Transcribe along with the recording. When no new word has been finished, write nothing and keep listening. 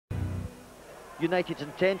United's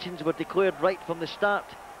intentions were declared right from the start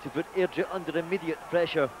to put Airdrie under immediate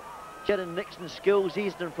pressure. Jaron Nixon's skills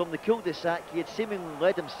eased him from the cul-de-sac he had seemingly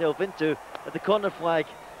led himself into at the corner flag.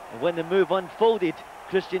 And when the move unfolded,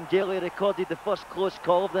 Christian Daly recorded the first close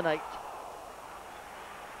call of the night.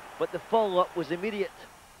 But the follow-up was immediate.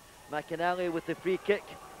 McInally with the free kick,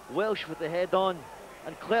 Welsh with the head on,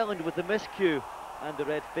 and Cleland with the miscue and the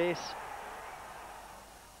red face.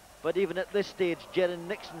 But even at this stage, Jaron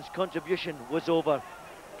Nixon's contribution was over.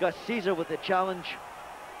 Gus Caesar with the challenge,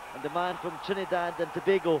 and the man from Trinidad and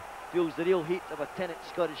Tobago feels the real heat of a Tennant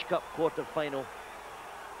Scottish Cup quarter-final.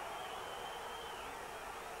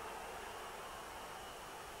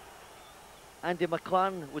 Andy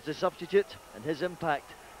McLaren was the substitute, and his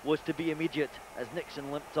impact was to be immediate as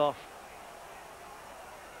Nixon limped off.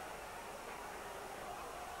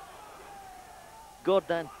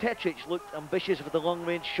 Gordon Petric looked ambitious with a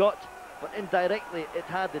long-range shot, but indirectly it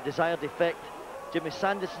had the desired effect. Jimmy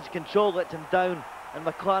Sanderson's control let him down, and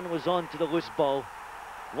McLaren was on to the loose ball.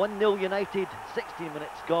 1-0 United, 16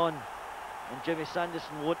 minutes gone, and Jimmy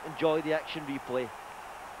Sanderson won't enjoy the action replay.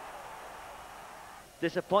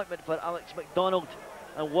 Disappointment for Alex McDonald,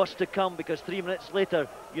 and worse to come because 3 minutes later,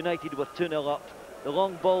 United were 2-0 up. The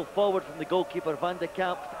long ball forward from the goalkeeper Van de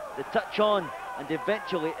Kamp, the touch on, and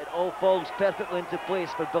eventually it all falls perfectly into place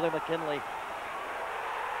for Billy McKinlay.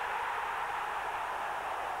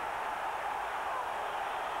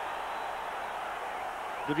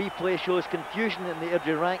 The replay shows confusion in the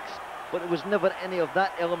Airdrie ranks, but there was never any of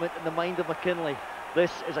that element in the mind of McKinlay.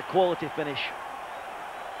 This is a quality finish.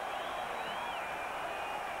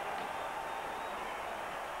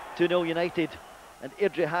 (2-0 United), and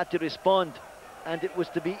Airdrie had to respond, and it was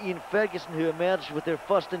to be Ian Ferguson who emerged with their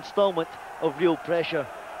first instalment of real pressure.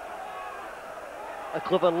 A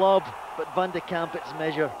clever lob, but Van de Kamp its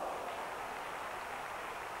measure.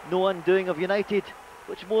 No undoing of United,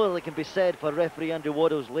 which more can be said for referee Andrew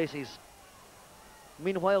Waddell's laces.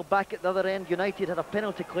 Meanwhile, back at the other end, United had a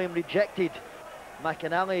penalty claim rejected.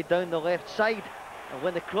 McInally down the left side, and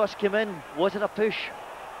when the cross came in, was it a push?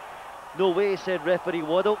 No way, said referee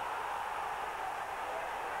Waddell.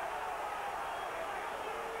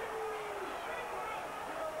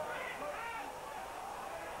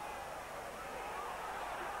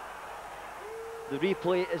 The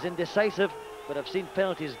replay is indecisive, but I've seen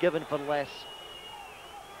penalties given for less.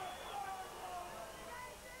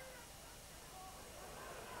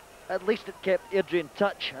 At least it kept Airdrie in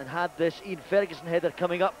touch, and had this Ian Ferguson header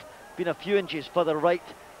coming up been a few inches further right,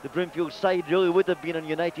 the Broomfield side really would have been on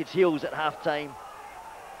United's heels at half-time.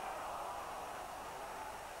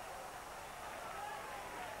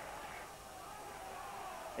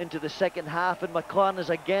 Into the second half, and McLaren is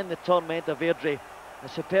again the torment of Airdrie. A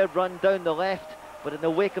superb run down the left, but in the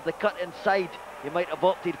wake of the cut inside, he might have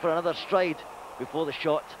opted for another stride before the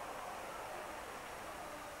shot.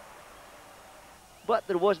 But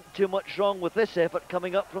there wasn't too much wrong with this effort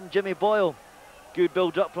coming up from Jimmy Boyle. Good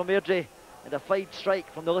build-up from Airdrie, and a fine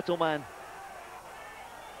strike from the little man.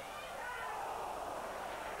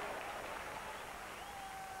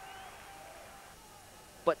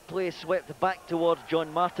 But play swept back towards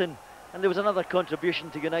John Martin, and there was another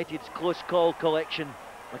contribution to United's close call collection.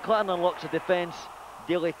 McLaren unlocks the defence,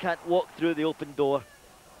 Daly can't walk through the open door.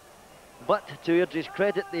 But to Airdrie's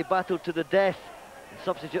credit, they battled to the death, and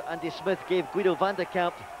substitute Andy Smith gave Guido van de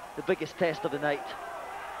Kamp the biggest test of the night.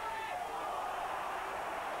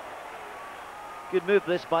 Good move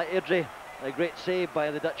this by Airdrie, a great save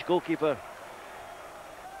by the Dutch goalkeeper.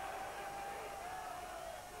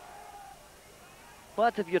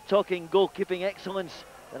 But if you're talking goalkeeping excellence,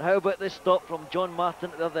 then how about this stop from John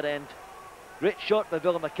Martin at the other end? Great shot by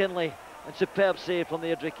Billy McKinlay, and superb save from the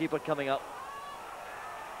Airdrie keeper coming up.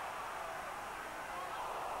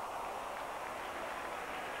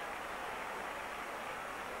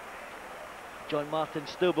 John Martin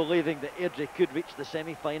still believing that Airdrie could reach the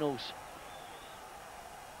semi-finals.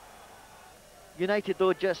 United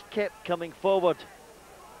though just kept coming forward.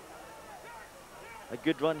 A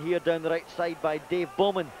good run here down the right side by Dave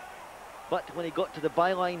Bowman, but when he got to the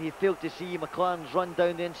byline he failed to see McLaren's run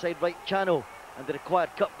down the inside right channel, and the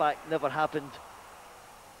required cutback never happened.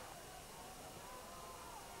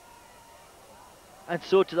 And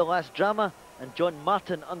so to the last drama, and John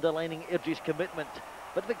Martin underlining Airdrie's commitment.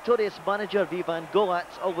 But victorious manager Vivan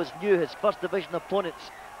Golats always knew his first division opponents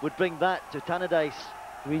would bring that to Tannadice.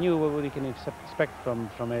 We knew what we can expect from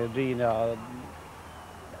Airdrie.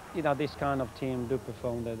 You know, this kind of team do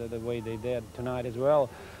perform the way they did tonight as well.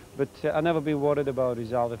 But I've never been worried about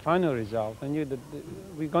the final result. I knew that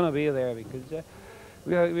we're going to be there because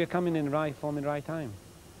we are coming in the right form in the right time.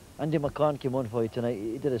 Andy McCann came on for you tonight.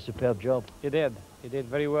 He did a superb job. He did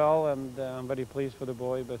very well, and I'm very pleased for the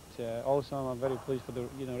boy, but also I'm very pleased for the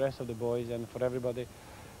rest of the boys and for everybody,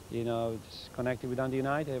 just connected with Dundee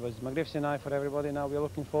United. It was a magnificent night for everybody. Now we're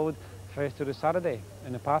looking forward first to the Saturday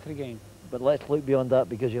in the Patrick game. But let's look beyond that,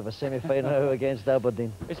 because you have a semi-final against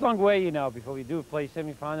Aberdeen. It's a long way, before we do play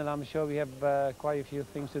semi-final. I'm sure we have quite a few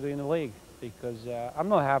things to do in the league, because I'm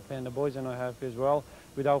not happy, and the boys are not happy as well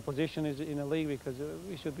with our position in the league, because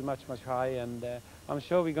we should be much higher, and I'm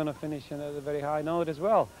sure we're going to finish at a very high note as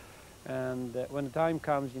well. And when the time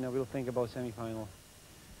comes, we'll think about semi-final.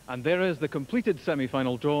 And there is the completed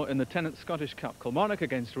semi-final draw in the Tennant Scottish Cup. Kilmarnock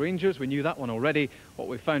against Rangers, we knew that one already. What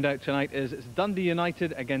we found out tonight is it's Dundee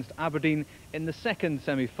United against Aberdeen in the second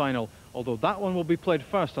semi-final, although that one will be played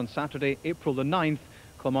first on Saturday, April the 9th,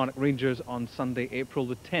 Kilmarnock Rangers on Sunday, April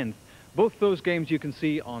the 10th. Both those games you can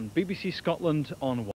see on BBC Scotland on